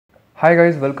Hi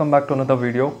guys, welcome back to another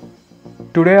video.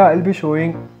 Today I'll be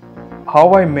showing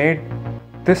how I made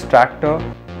this tractor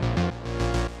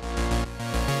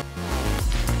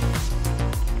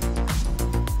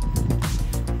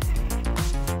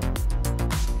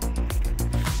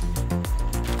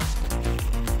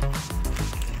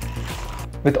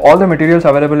with all the materials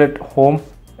available at home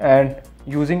and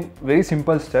using very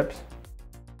simple steps.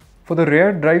 For the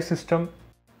rear drive system,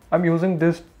 I'm using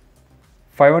this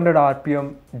 500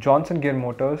 RPM Johnson gear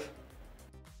motors,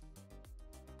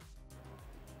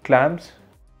 clamps,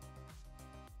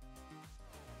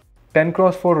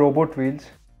 10x4 robot wheels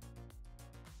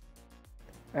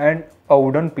and a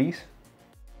wooden piece.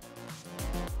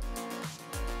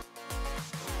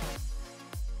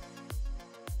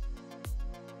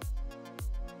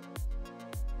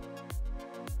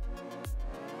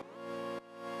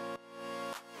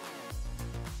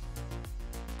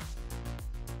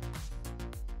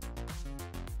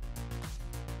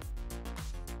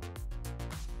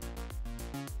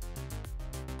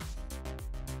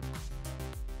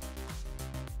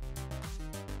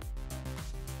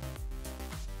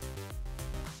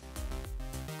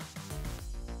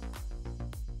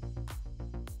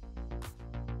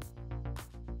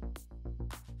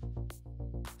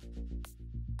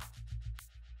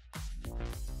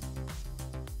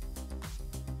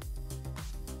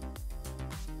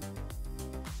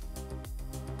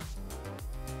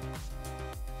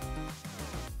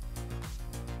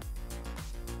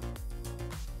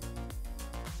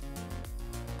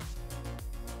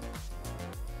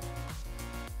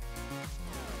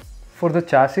 For the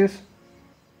chassis,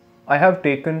 I have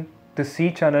taken the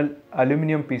C-channel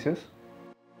aluminum pieces.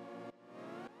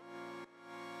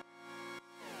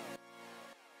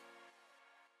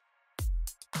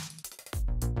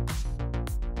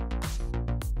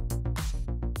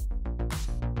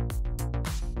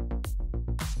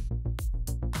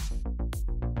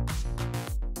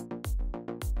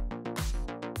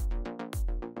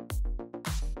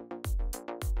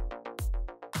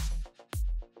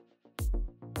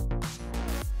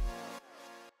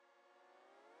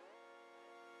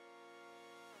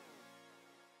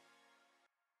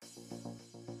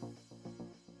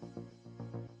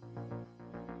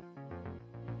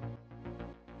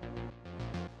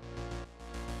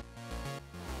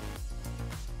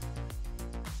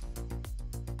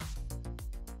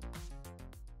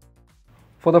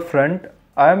 For the front,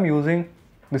 I am using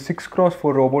the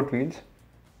 6x4 robot wheels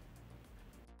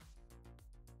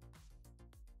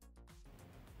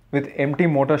with empty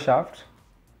motor shafts.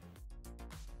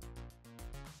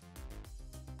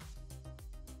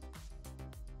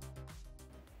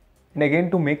 And again,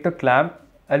 to make the clamp,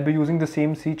 I'll be using the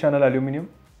same C-channel aluminum.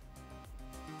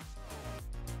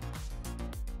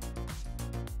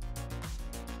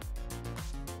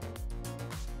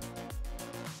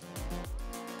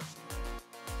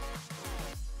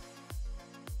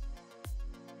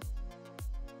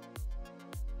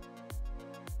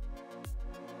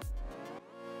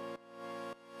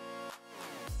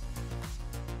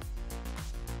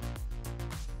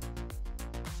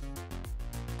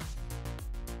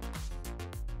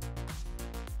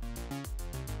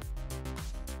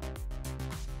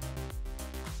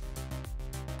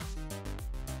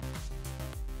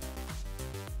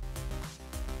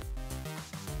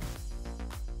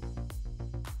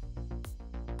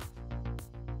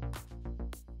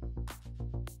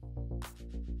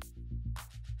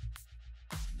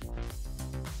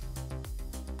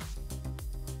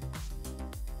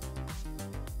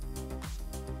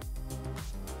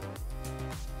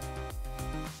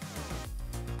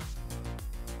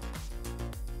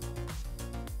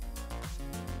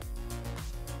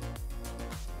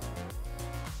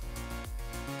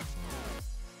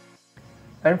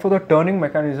 And for the turning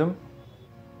mechanism,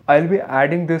 I'll be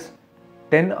adding this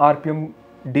 10 RPM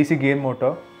DC gear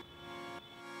motor.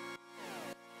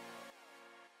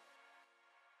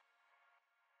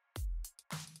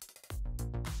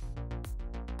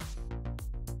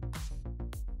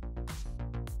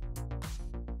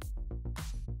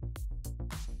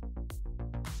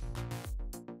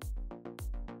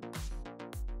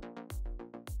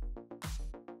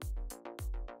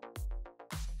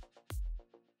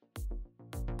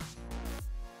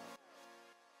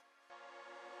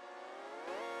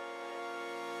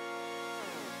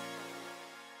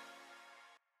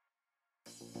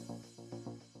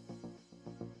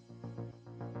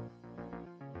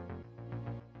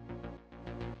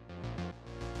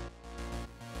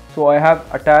 So I have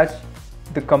attached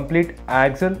the complete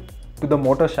axle to the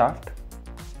motor shaft.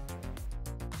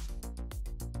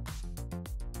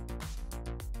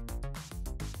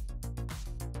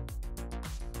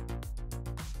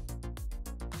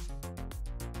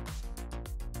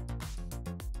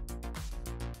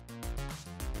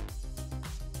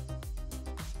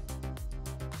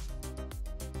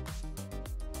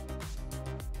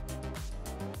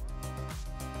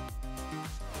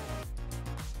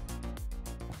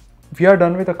 We are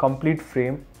done with a complete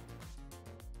frame.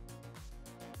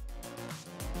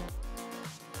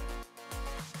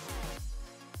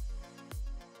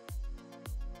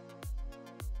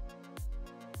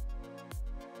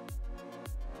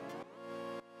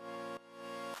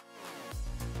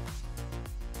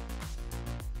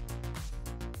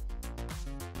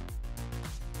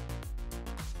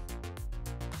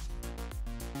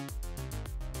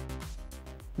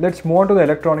 Let's move on to the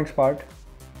electronics part.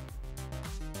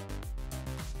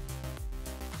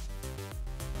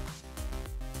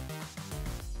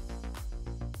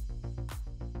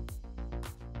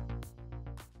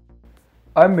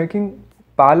 I'm making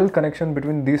parallel connection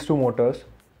between these two motors.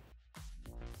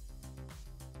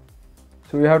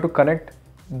 So we have to connect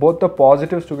both the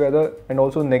positives together and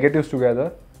also negatives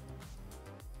together.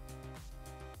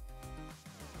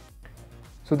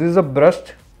 So this is a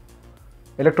brushed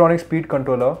electronic speed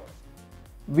controller.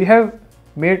 We have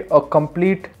made a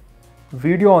complete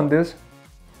video on this.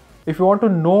 If you want to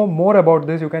know more about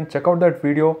this, you can check out that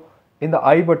video in the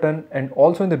I button and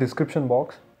also in the description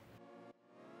box.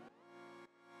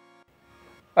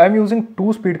 I am using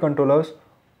two speed controllers.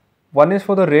 One is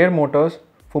for the rear motors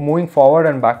for moving forward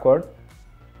and backward.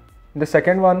 The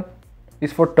second one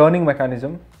is for turning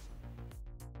mechanism.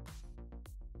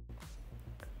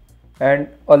 And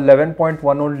a 11.1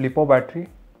 volt LiPo battery.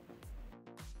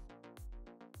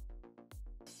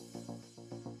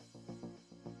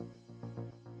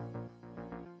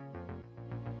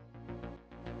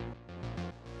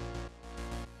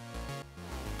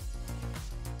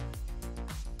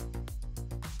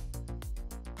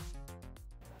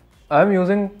 I am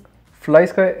using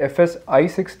Flysky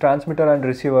fsi6 transmitter and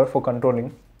receiver for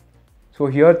controlling. So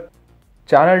here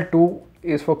channel 2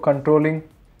 is for controlling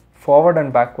forward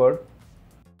and backward.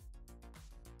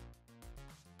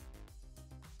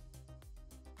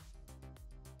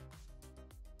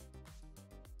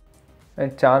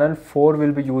 And channel 4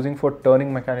 will be using for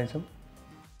turning mechanism.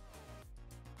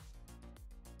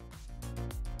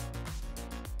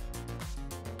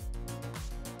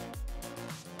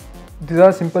 These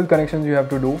are simple connections you have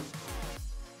to do.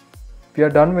 We are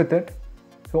done with it.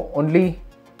 So only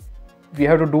we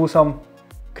have to do some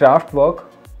craft work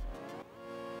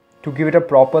to give it a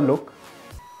proper look.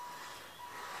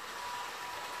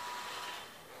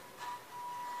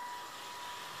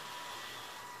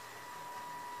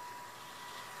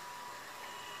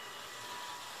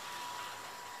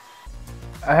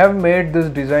 I have made this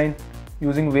design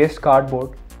using waste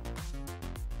cardboard.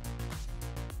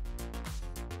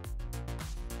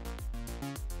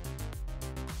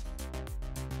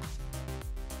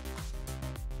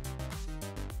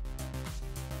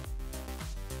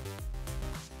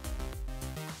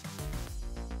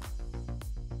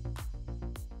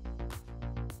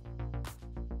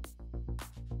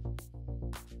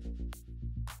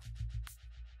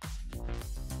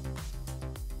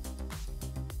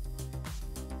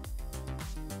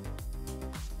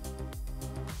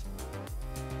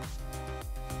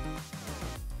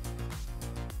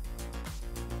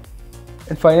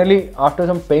 And finally, after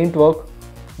some paint work,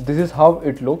 this is how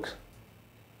it looks.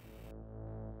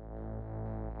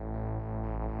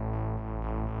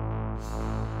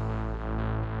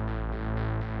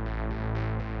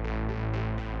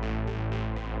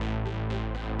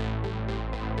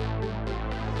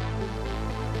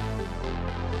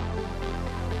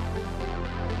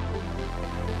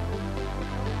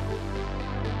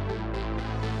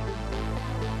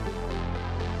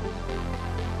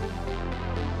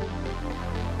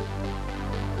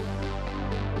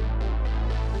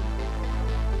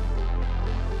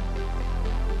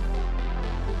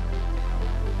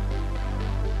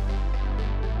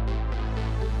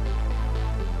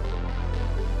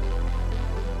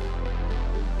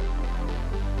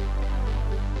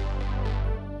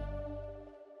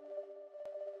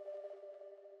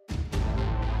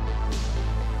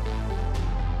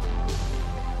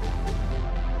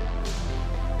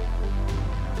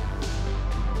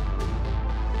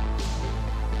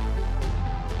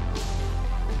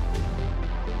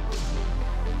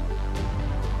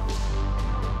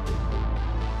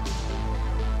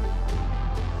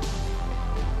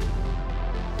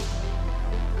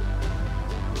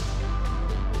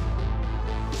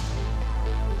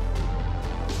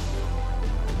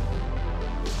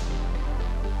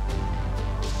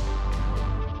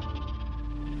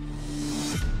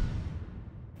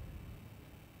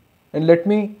 And let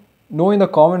me know in the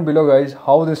comment below, guys,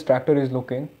 how this tractor is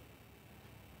looking.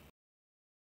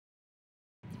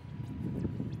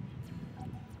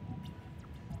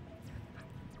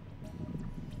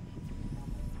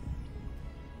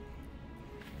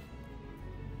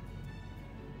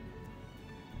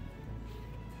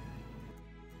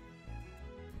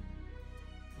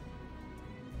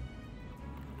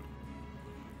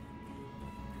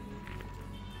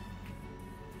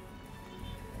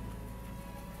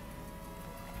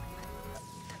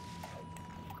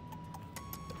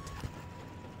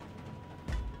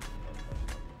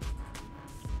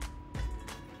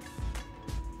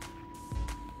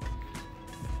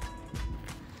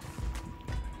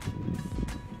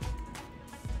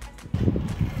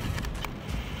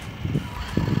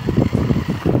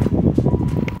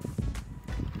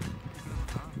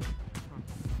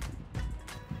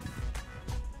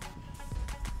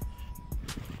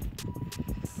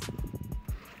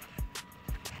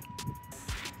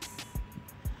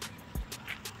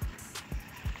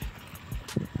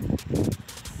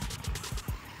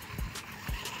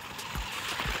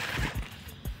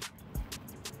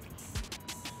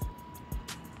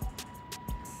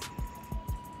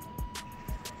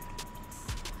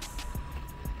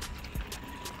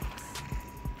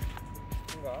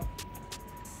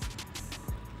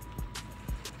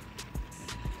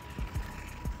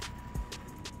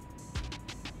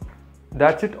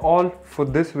 That's it all for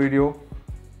this video.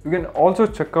 You can also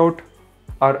check out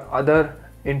our other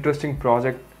interesting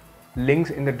project links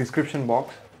in the description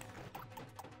box.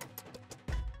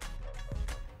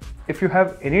 If you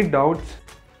have any doubts,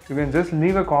 you can just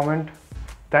leave a comment.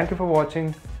 Thank you for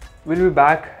watching. We'll be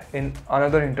back in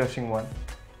another interesting one.